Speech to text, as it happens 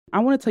I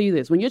want to tell you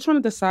this. When you're trying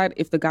to decide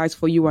if the guy's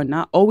for you or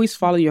not, always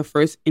follow your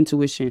first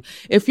intuition.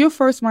 If your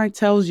first mind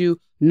tells you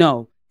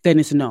no, then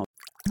it's no.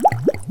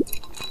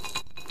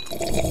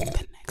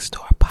 The Next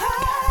Door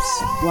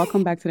Podcast.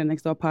 Welcome back to the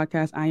Next Door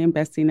Podcast. I am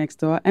Bestie Next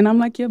Door, and I'm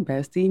like your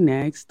bestie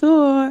next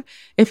door.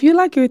 If you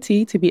like your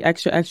tea to be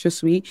extra, extra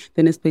sweet,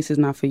 then this place is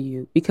not for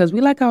you, because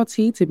we like our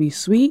tea to be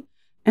sweet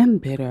and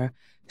bitter.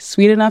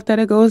 Sweet enough that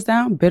it goes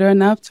down, bitter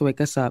enough to wake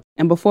us up.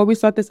 And before we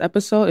start this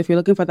episode, if you're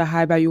looking for the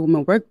High Value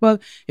Woman workbook,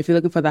 if you're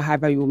looking for the High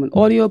Value Woman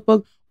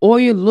audiobook, or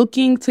you're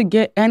looking to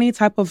get any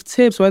type of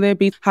tips, whether it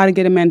be how to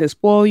get a man to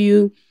spoil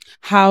you,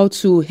 how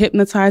to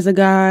hypnotize a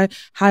guy,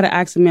 how to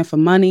ask a man for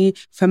money,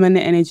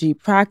 feminine energy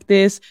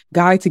practice,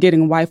 guide to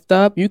getting wifed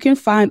up, you can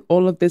find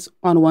all of this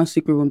on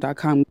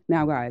onesecretroom.com.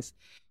 Now, guys,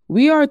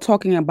 we are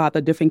talking about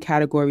the different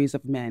categories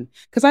of men,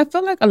 because I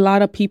feel like a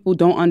lot of people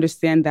don't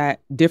understand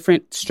that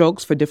different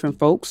strokes for different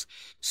folks.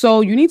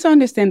 So you need to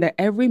understand that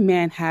every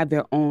man have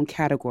their own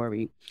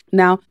category.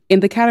 Now, in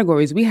the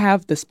categories, we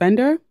have the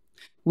spender,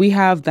 we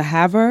have the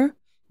haver,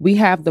 we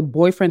have the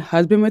boyfriend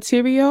husband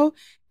material,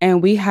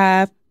 and we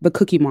have the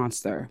cookie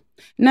monster.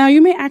 Now,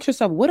 you may ask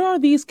yourself, what are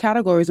these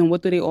categories and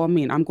what do they all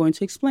mean? I'm going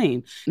to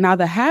explain. Now,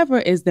 the haver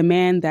is the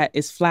man that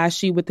is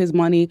flashy with his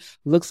money,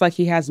 looks like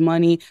he has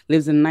money,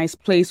 lives in a nice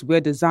place,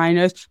 wear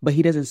designers, but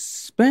he doesn't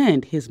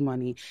spend his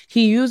money.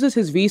 He uses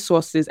his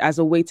resources as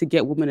a way to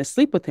get women to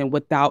sleep with him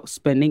without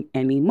spending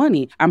any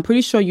money. I'm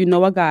pretty sure you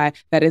know a guy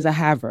that is a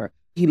haver.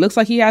 He looks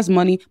like he has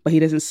money, but he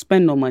doesn't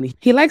spend no money.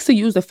 He likes to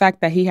use the fact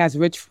that he has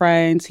rich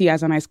friends, he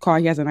has a nice car,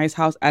 he has a nice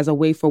house as a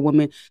way for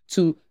women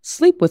to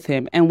sleep with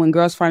him. And when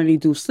girls finally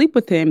do sleep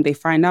with him, they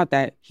find out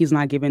that he's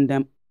not giving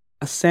them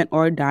a cent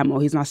or a dime,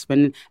 or he's not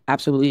spending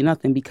absolutely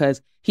nothing, because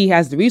he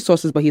has the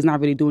resources, but he's not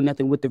really doing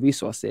nothing with the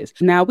resources.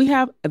 Now we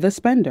have the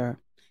spender.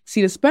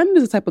 See, the spender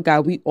is the type of guy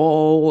we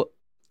all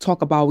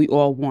talk about, we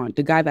all want,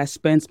 the guy that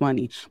spends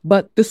money.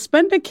 But the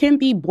spender can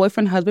be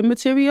boyfriend husband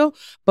material.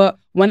 But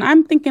when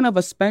I'm thinking of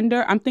a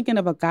spender, I'm thinking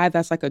of a guy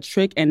that's like a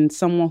trick and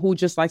someone who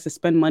just likes to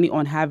spend money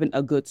on having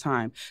a good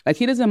time. Like,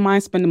 he doesn't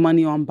mind spending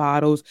money on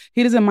bottles.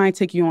 He doesn't mind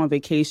taking you on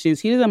vacations.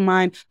 He doesn't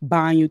mind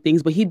buying you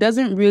things, but he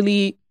doesn't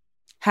really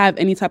have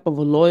any type of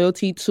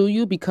loyalty to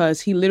you,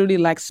 because he literally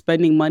likes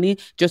spending money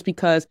just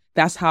because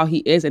that's how he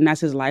is and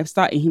that's his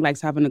lifestyle, and he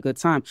likes having a good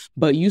time.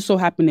 But you so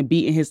happen to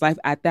be in his life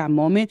at that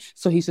moment,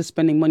 so he's just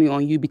spending money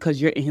on you because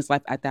you're in his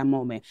life at that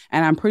moment.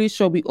 And I'm pretty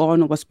sure we all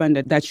know a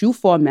spender that you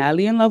fall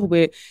madly in love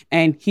with,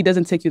 and he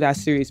doesn't take you that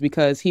serious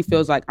because he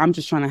feels like, I'm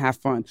just trying to have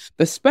fun.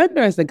 The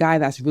spender is the guy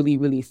that's really,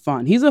 really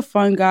fun. He's a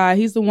fun guy.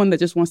 He's the one that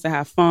just wants to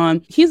have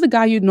fun. He's the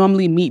guy you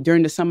normally meet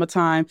during the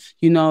summertime,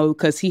 you know,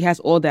 because he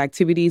has all the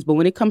activities. But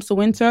when it comes to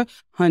winter,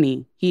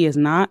 honey, he is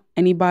not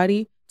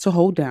anybody to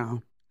hold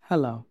down.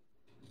 Hello.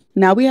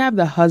 Now we have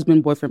the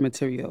husband-boyfriend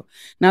material.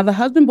 Now, the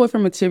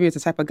husband-boyfriend material is the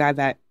type of guy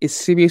that is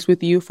serious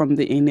with you from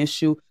the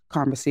initial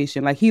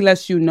conversation. Like, he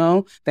lets you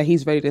know that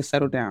he's ready to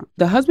settle down.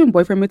 The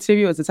husband-boyfriend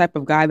material is the type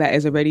of guy that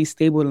is already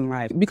stable in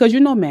life. Because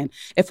you know, man,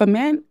 if a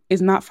man is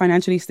not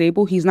financially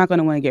stable, he's not going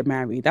to want to get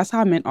married. That's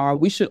how men are.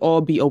 We should all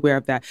be aware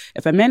of that.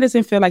 If a man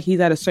doesn't feel like he's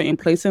at a certain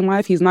place in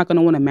life, he's not going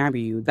to want to marry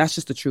you. That's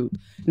just the truth.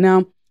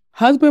 Now,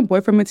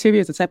 husband-boyfriend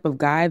material is the type of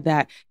guy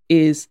that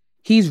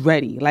he's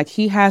ready. Like,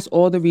 he has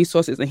all the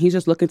resources and he's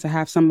just looking to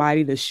have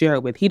somebody to share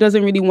it with. He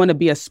doesn't really want to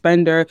be a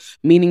spender,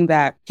 meaning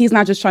that he's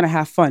not just trying to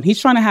have fun.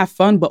 He's trying to have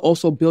fun, but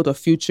also build a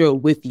future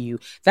with you.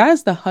 That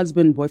is the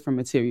husband-boyfriend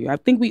material. I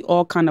think we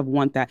all kind of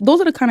want that.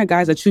 Those are the kind of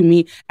guys that you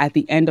meet at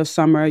the end of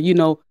summer, you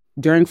know,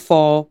 during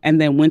fall,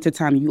 and then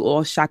wintertime, you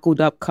all shackled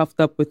up,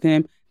 cuffed up with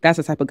him. That's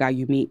the type of guy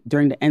you meet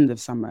during the end of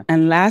summer.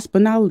 And last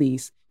but not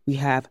least, we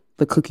have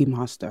the cookie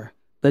monster,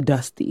 the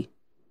dusty,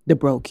 the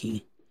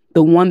brokey.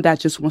 The one that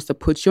just wants to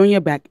put you on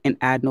your back and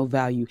add no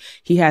value.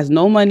 He has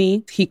no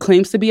money. He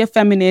claims to be a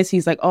feminist.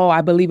 He's like, oh, I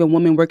believe in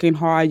women working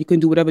hard. You can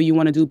do whatever you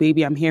want to do,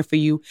 baby. I'm here for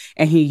you.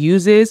 And he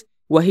uses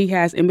what he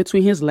has in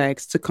between his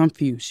legs to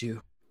confuse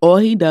you. All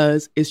he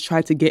does is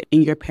try to get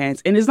in your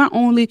pants. And it's not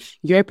only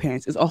your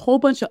pants. It's a whole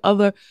bunch of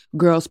other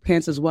girls'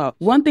 pants as well.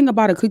 One thing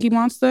about a cookie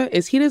monster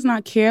is he does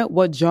not care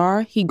what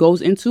jar he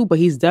goes into, but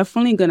he's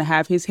definitely going to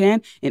have his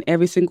hand in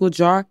every single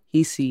jar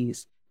he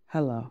sees.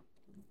 Hello.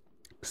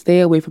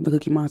 Stay away from the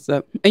cookie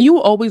monster. And you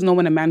will always know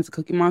when a man is a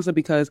cookie monster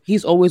because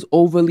he's always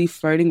overly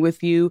flirting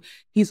with you.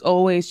 He's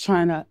always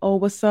trying to, oh,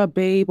 what's up,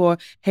 babe? Or,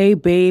 hey,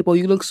 babe, or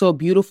you look so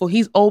beautiful.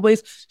 He's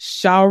always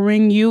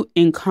showering you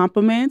in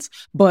compliments,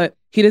 but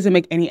he doesn't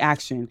make any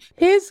action.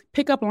 His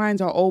pickup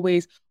lines are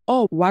always,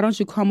 oh, why don't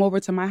you come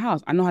over to my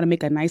house? I know how to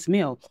make a nice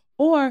meal.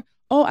 Or,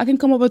 oh, I can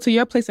come over to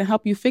your place and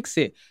help you fix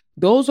it.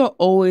 Those are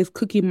always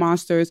Cookie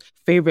Monster's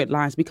favorite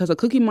lines, because a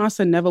Cookie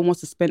Monster never wants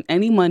to spend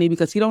any money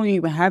because he don't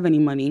even have any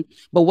money.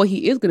 But what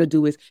he is going to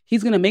do is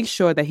he's going to make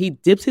sure that he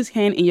dips his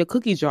hand in your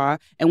cookie jar.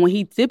 And when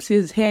he dips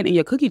his hand in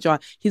your cookie jar,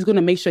 he's going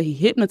to make sure he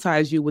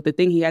hypnotizes you with the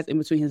thing he has in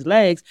between his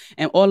legs.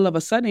 And all of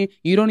a sudden,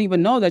 you don't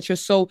even know that you're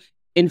so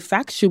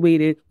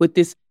infatuated with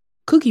this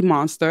Cookie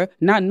Monster,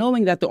 not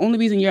knowing that the only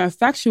reason you're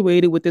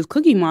infatuated with this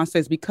Cookie Monster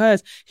is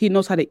because he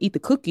knows how to eat the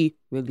cookie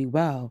really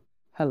well.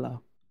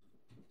 Hello.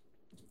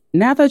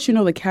 Now that you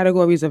know the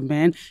categories of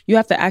men, you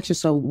have to ask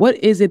yourself, what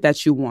is it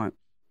that you want?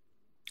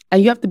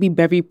 And you have to be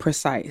very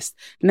precise.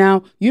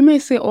 Now, you may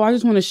say, oh, I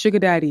just want a sugar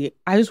daddy.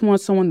 I just want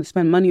someone to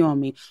spend money on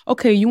me.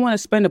 Okay, you want a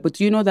spender, but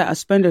do you know that a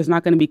spender is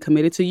not going to be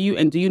committed to you?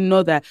 And do you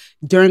know that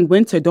during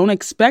winter, don't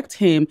expect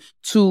him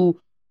to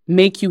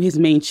make you his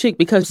main chick?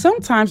 Because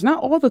sometimes,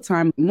 not all the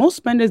time, most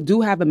spenders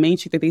do have a main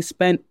chick that they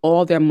spend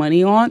all their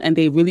money on and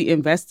they really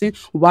invest in,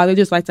 while they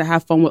just like to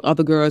have fun with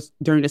other girls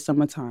during the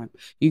summertime.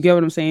 You get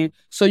what I'm saying?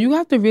 So you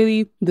have to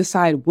really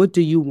decide, what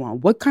do you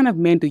want? What kind of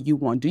man do you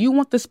want? Do you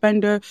want the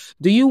spender?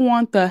 Do you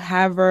want the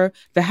haver?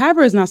 The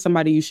haver is not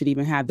somebody you should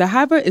even have. The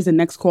haver is the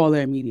next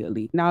caller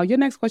immediately. Now, your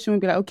next question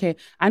would be like, okay,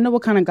 I know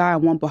what kind of guy I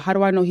want, but how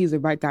do I know he's the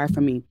right guy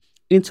for me?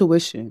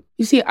 Intuition.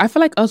 You see, I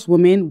feel like us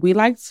women, we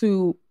like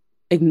to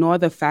ignore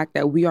the fact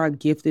that we are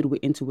gifted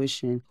with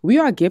intuition. We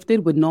are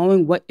gifted with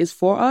knowing what is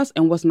for us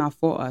and what's not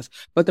for us.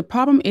 But the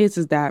problem is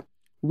that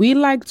we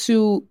like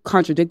to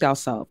contradict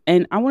ourselves.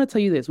 And I want to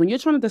tell you this, when you're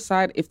trying to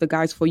decide if the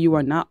guy's for you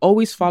or not,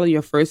 always follow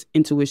your first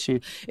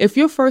intuition. If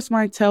your first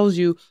mind tells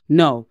you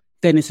no,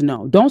 then it's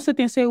no. Don't sit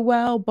there and say,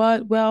 well,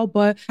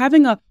 but.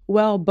 Having a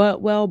well,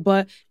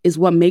 but is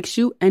what makes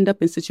you end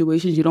up in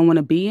situations you don't want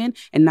to be in,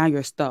 and now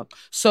you're stuck.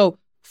 So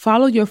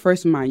follow your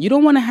first mind. You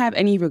don't want to have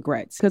any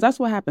regrets, because that's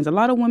what happens. A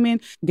lot of women,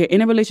 they're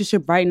in a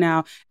relationship right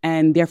now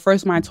and their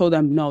first mind told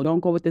them, no, don't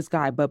go with this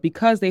guy. But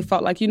because they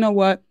felt like, you know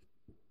what,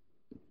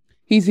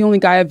 he's the only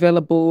guy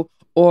available,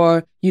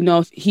 or, you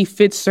know, he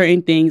fits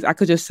certain things, I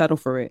could just settle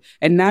for it.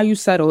 And now you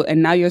settle,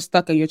 and now you're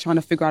stuck and you're trying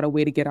to figure out a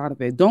way to get out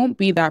of it. Don't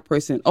be that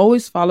person.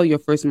 Always follow your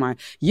first mind.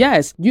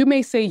 Yes, you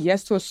may say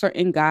yes to a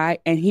certain guy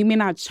and he may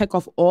not check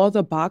off all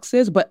the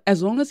boxes, but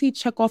as long as he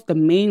check off the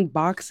main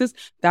boxes,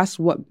 that's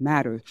what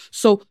matters.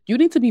 So you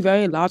need to be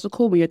very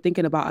logical when you're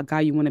thinking about a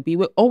guy you want to be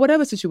with, or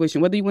whatever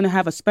situation, whether you want to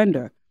have a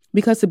spender.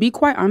 Because to be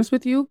quite honest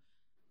with you,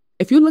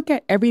 if you look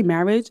at every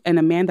marriage and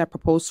a man that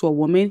proposed to a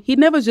woman, he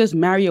never just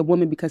marry a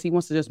woman because he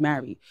wants to just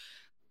marry.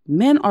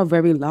 Men are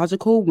very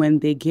logical when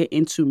they get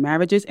into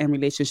marriages and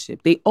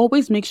relationships. They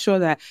always make sure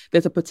that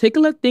there's a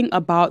particular thing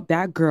about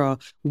that girl,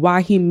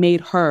 why he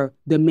made her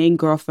the main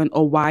girlfriend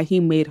or why he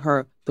made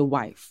her the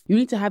wife. You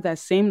need to have that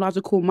same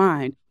logical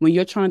mind when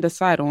you're trying to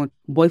decide on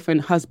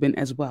boyfriend, husband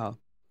as well.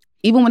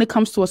 Even when it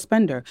comes to a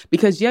spender.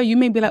 Because yeah, you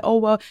may be like, oh,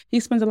 well,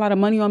 he spends a lot of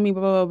money on me,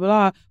 blah, blah, blah,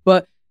 blah.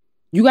 But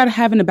you got to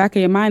have in the back of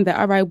your mind that,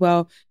 all right,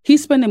 well,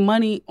 he's spending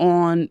money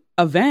on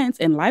events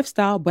and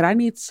lifestyle, but I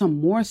need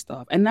some more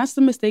stuff. And that's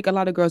the mistake a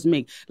lot of girls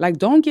make. Like,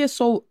 don't get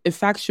so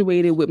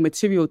infatuated with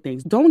material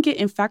things. Don't get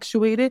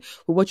infatuated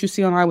with what you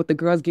see online with the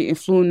girls getting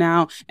flown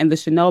now and the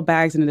Chanel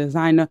bags and the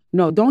designer.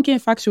 No, don't get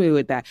infatuated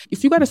with that.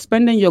 If you got to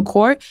spend in your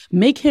court,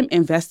 make him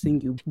invest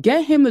in you.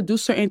 Get him to do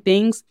certain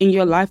things in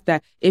your life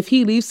that if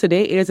he leaves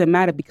today, it doesn't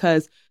matter,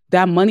 because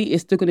that money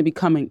is still going to be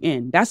coming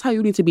in. That's how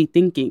you need to be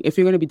thinking if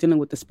you're going to be dealing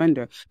with the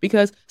spender,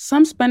 because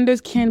some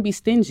spenders can be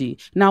stingy.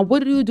 Now,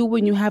 what do you do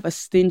when you have a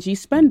stingy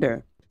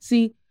spender?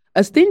 See,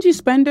 a stingy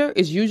spender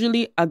is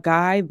usually a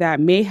guy that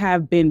may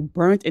have been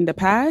burnt in the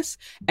past,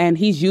 and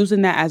he's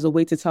using that as a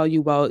way to tell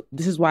you, well,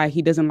 this is why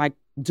he doesn't like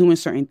doing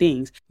certain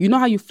things. You know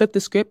how you flip the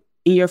script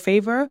in your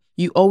favor?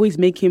 You always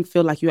make him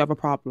feel like you have a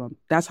problem.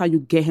 That's how you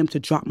get him to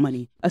drop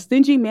money. A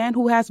stingy man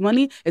who has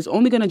money is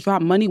only going to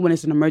drop money when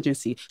it's an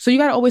emergency. So you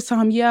got to always tell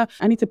him, yeah,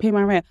 I need to pay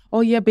my rent.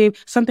 Oh, yeah, babe,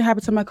 something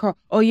happened to my car.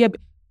 Oh, yeah.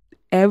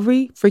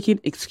 Every freaking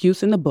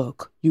excuse in the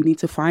book, you need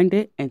to find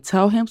it and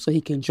tell him so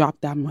he can drop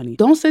that money.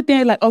 Don't sit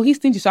there like, oh, he's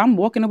stingy, so I'm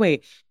walking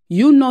away.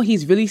 You know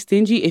he's really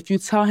stingy if you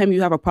tell him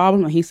you have a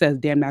problem and he says,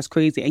 damn, that's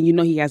crazy, and you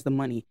know he has the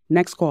money.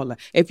 Next caller.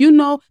 If you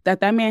know that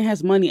that man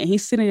has money and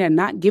he's sitting there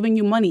not giving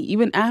you money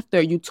even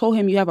after you told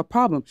him you have a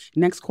problem,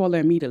 next caller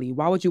immediately.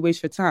 Why would you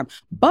waste your time?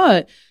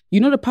 But you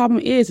know the problem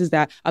is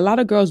that a lot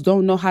of girls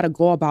don't know how to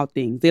go about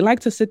things. They like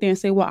to sit there and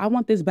say, well, I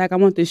want this bag, I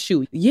want this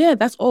shoe. Yeah,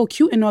 that's all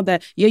cute and all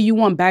that. Yeah, you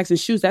want bags and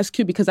shoes. That's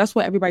cute because that's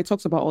what everybody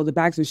talks about, all the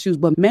bags and shoes.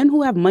 But men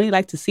who have money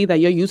like to see that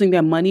you're using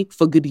their money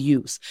for good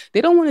use. They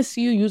don't want to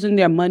see you using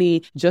their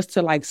money just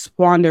to like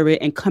squander it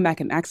and come back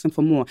and ask them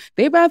for more.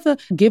 They'd rather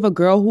give a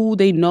girl who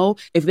they know,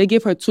 if they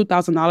give her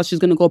 $2,000, she's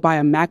going to go buy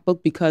a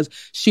MacBook because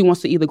she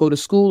wants to either go to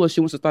school or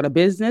she wants to start a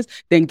business,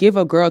 then give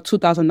a girl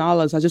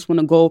 $2,000. I just want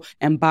to go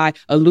and buy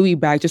a Louis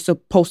bag just to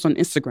post on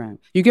Instagram.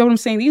 You get what I'm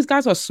saying? These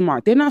guys are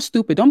smart. They're not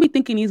stupid. Don't be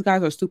thinking these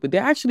guys are stupid.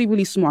 They're actually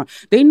really smart.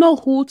 They know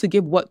who to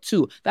give what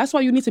to. That's why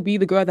you need to be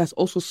the girl that's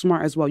also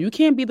smart as well. You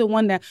can't be the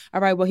one that,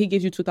 all right, well, he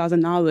gives you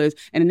 $2,000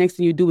 and the next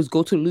thing you do is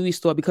go to the Louis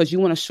store because you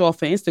want to show off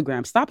for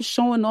Instagram. Stop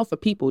showing off for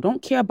people.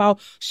 Don't care about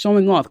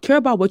showing off. Care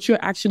about what you're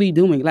actually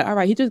doing. Like, all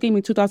right, he just gave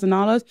me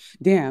 $2,000.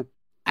 Damn,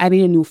 I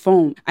need a new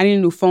phone. I need a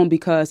new phone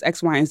because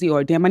X, Y, and Z.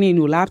 Or damn, I need a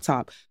new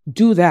laptop.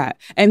 Do that.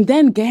 And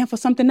then get him for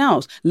something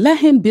else. Let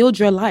him build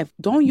your life.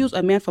 Don't use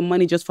a man for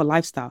money just for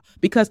lifestyle.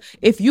 Because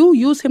if you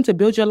use him to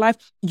build your life,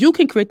 you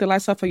can create the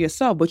lifestyle for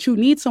yourself. But you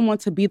need someone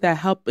to be that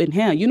help in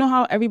hand. You know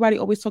how everybody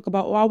always talk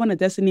about, oh, I want a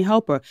destiny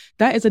helper.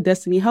 That is a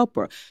destiny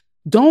helper.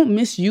 Don't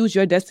misuse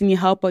your destiny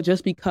helper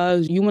just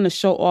because you want to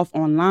show off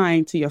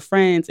online to your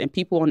friends and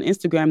people on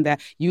Instagram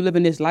that you live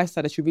in this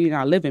lifestyle that you're really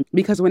not living.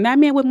 Because when that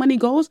man with money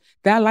goes,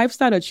 that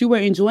lifestyle that you were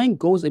enjoying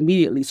goes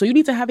immediately. So you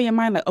need to have in your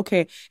mind, like,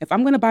 okay, if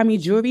I'm going to buy me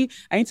jewelry,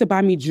 I need to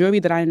buy me jewelry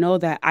that I know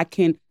that I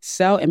can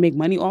sell and make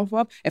money off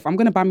of. If I'm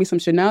going to buy me some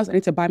Chanels, I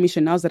need to buy me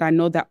Chanels that I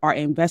know that are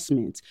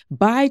investments.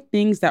 Buy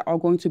things that are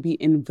going to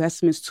be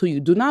investments to you.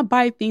 Do not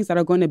buy things that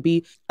are going to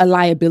be a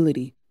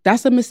liability.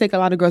 That's a mistake a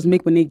lot of girls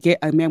make when they get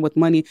a man with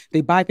money.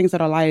 They buy things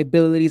that are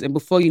liabilities, and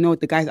before you know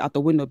it, the guy's out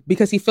the window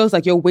because he feels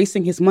like you're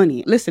wasting his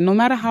money. Listen, no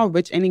matter how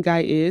rich any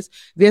guy is,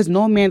 there's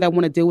no man that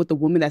want to deal with a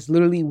woman that's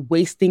literally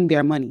wasting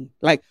their money.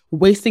 Like,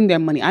 wasting their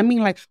money. I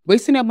mean, like,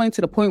 wasting their money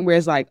to the point where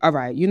it's like, all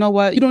right, you know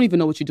what? You don't even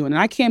know what you're doing.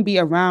 And I can't be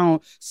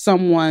around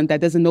someone that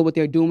doesn't know what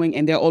they're doing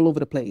and they're all over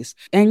the place.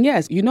 And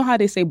yes, you know how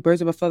they say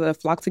birds of a feather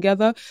flock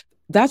together?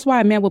 That's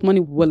why a man with money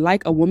would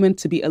like a woman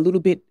to be a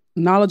little bit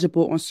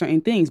knowledgeable on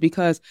certain things,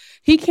 because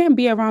he can't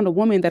be around a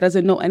woman that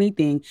doesn't know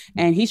anything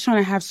and he's trying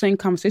to have certain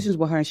conversations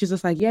with her and she's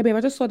just like, yeah, babe,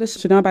 I just saw this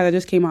Chanel bag that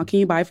just came out. Can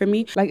you buy it for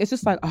me? Like, it's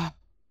just like, oh,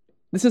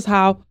 this is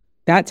how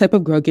that type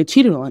of girl gets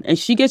cheated on. And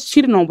she gets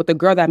cheated on with a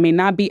girl that may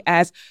not be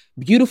as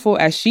beautiful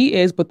as she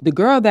is, but the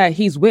girl that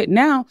he's with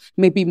now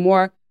may be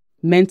more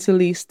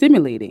mentally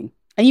stimulating.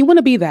 And you want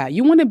to be that.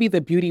 You want to be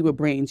the beauty with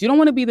brains. You don't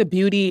want to be the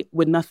beauty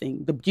with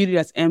nothing, the beauty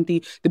that's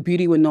empty, the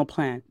beauty with no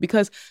plan.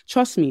 Because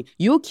trust me,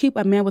 you'll keep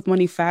a man with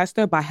money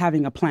faster by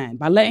having a plan,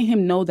 by letting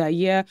him know that,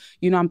 yeah,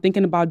 you know, I'm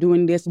thinking about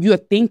doing this. You're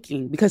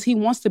thinking, because he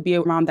wants to be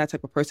around that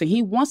type of person.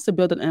 He wants to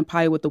build an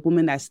empire with a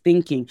woman that's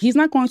thinking. He's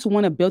not going to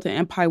want to build an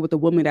empire with a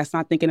woman that's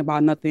not thinking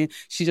about nothing.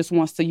 She just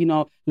wants to, you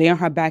know, lay on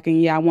her back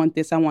and, yeah, I want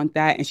this, I want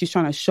that. And she's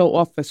trying to show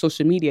off for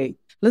social media.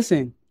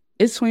 Listen.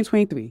 It's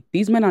 2023.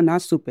 These men are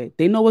not stupid.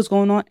 They know what's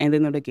going on and they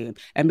know the game.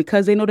 And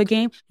because they know the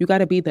game, you got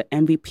to be the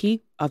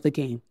MVP of the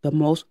game, the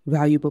most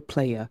valuable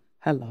player.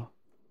 Hello.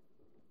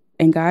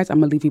 And guys, I'm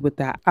going to leave you with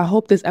that. I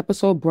hope this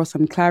episode brought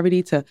some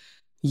clarity to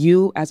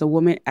you as a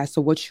woman as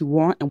to what you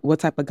want and what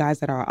type of guys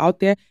that are out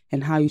there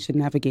and how you should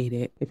navigate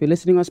it. If you're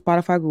listening on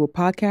Spotify, Google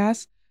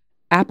Podcasts,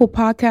 Apple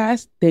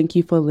Podcasts, thank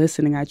you for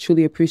listening. I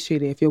truly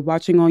appreciate it. If you're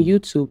watching on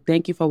YouTube,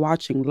 thank you for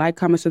watching. Like,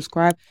 comment,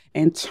 subscribe,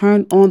 and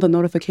turn on the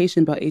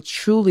notification bell. It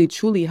truly,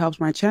 truly helps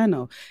my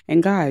channel.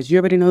 And guys, you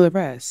already know the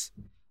rest.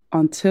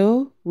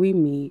 Until we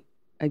meet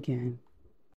again.